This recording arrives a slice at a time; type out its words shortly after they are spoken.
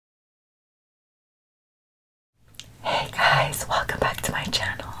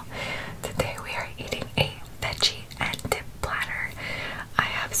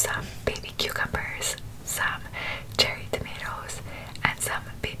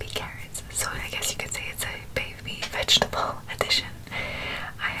vegetable edition.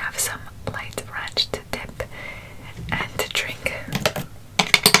 I have some light ranch to dip and to drink.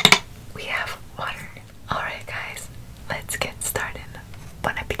 We have water. Alright guys, let's get started.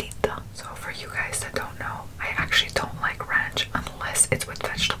 Bon appetito. So for you guys that don't know, I actually don't like ranch unless it's with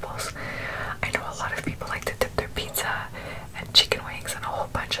vegetables. I know a lot of people like to dip their pizza and chicken wings and a whole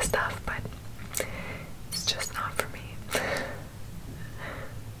bunch of stuff, but it's just not for me.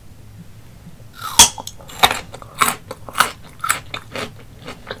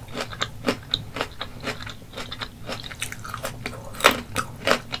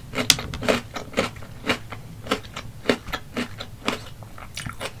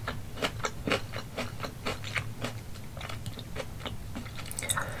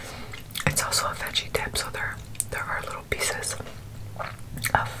 It's also a veggie dip, so there are little pieces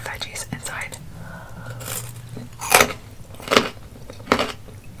of veggies inside.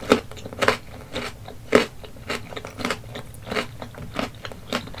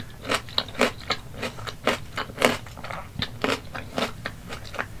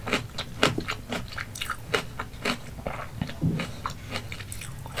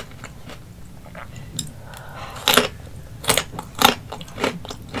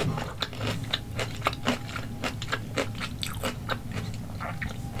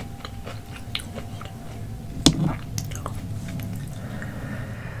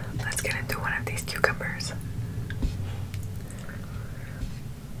 Let's get into one of these cucumbers.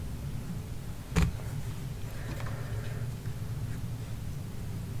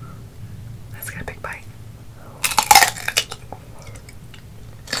 Let's get a big bite.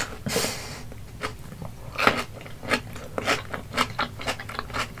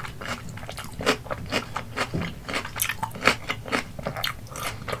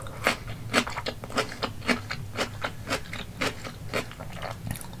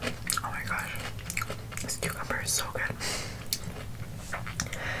 So good.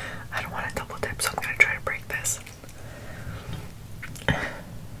 I don't want to double dip, so I'm going to try to break this.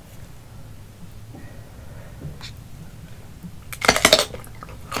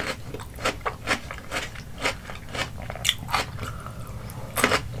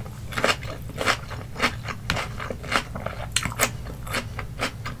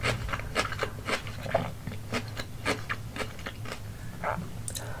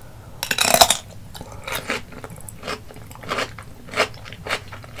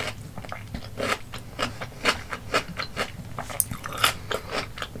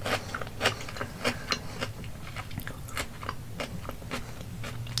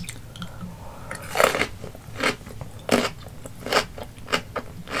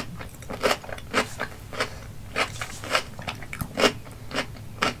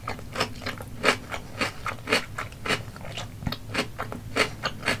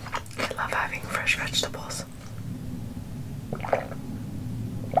 Fresh vegetables.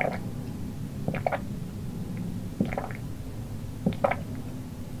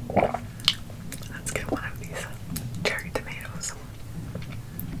 Let's get one of these cherry tomatoes.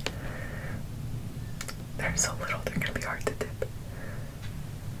 They're so little, they're gonna be hard to dip.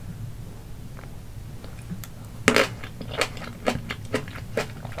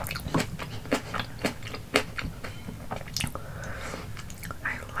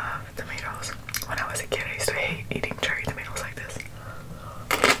 When I was a kid, I used to hate eating cherry tomatoes like this.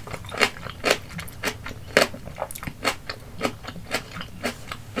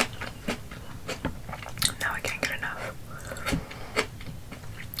 Now I can't get enough.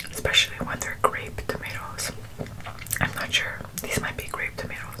 Especially when they're grape tomatoes. I'm not sure. These might be grape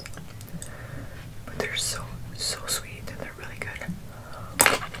tomatoes. But they're so sweet and they're really good.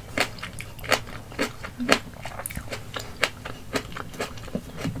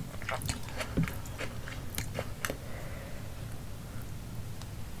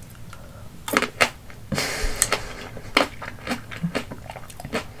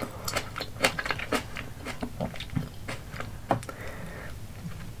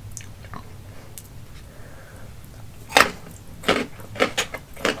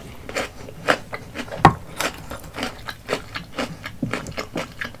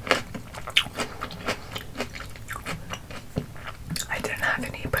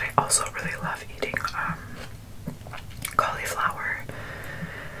 Also really love eating cauliflower,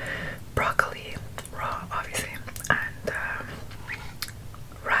 broccoli, raw obviously, and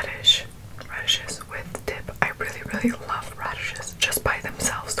radishes with dip. I really love radishes just by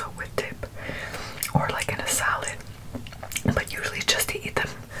themselves though with dip, or like in a salad, but usually just to eat them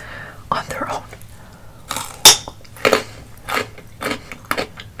on their own.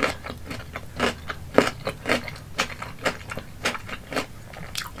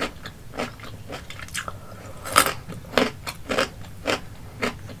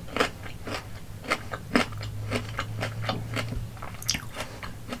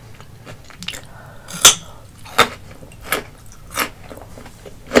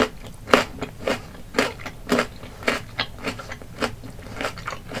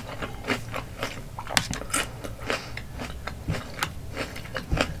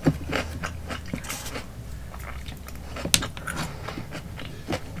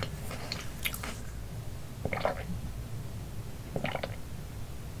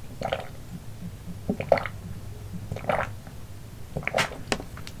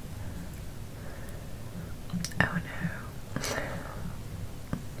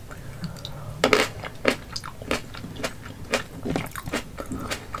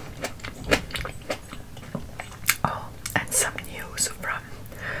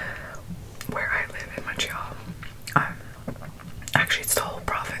 actually it's the whole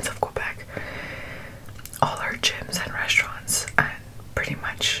province of Quebec, all our gyms and restaurants and pretty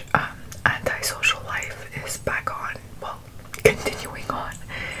much antisocial life is back on, well, continuing on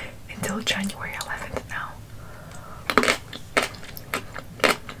until January 11th now.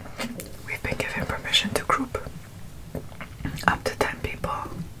 We've been given permission to group up to 10 people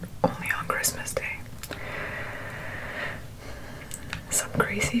only on Christmas Day. Some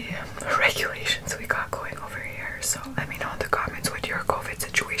crazy regulations we got going over here, so let me know in the comments what your COVID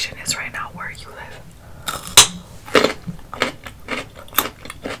situation is right now where you live.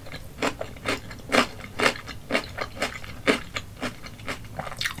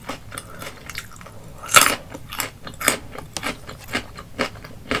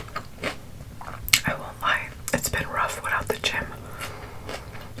 I won't lie, it's been rough without the gym.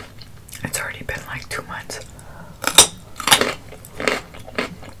 It's already been like 2 months.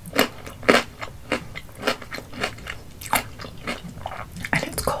 And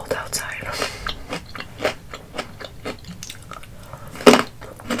it's cold outside.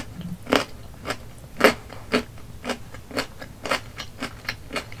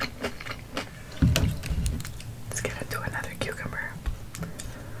 Let's get into another cucumber.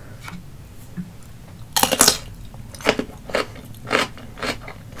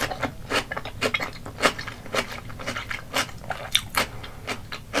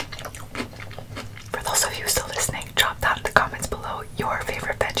 For those of you still listening, drop down in the comments below your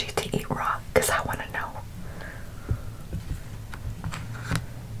favorite veggie to eat raw, because I want to know.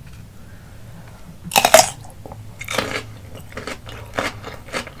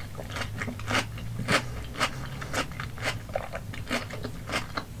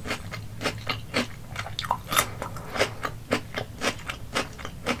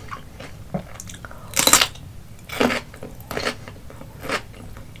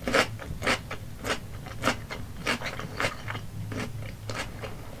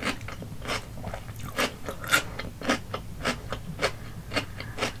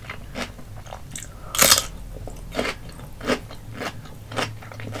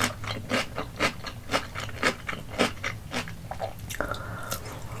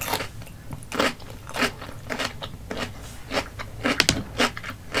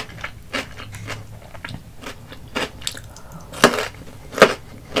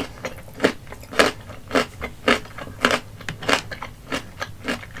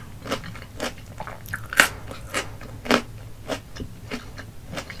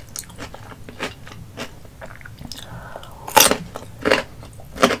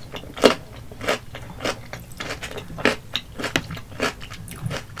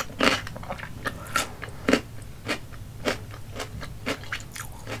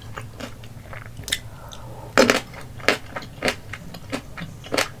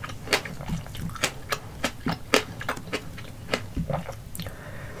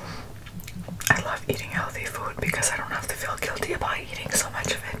 Eating healthy food because I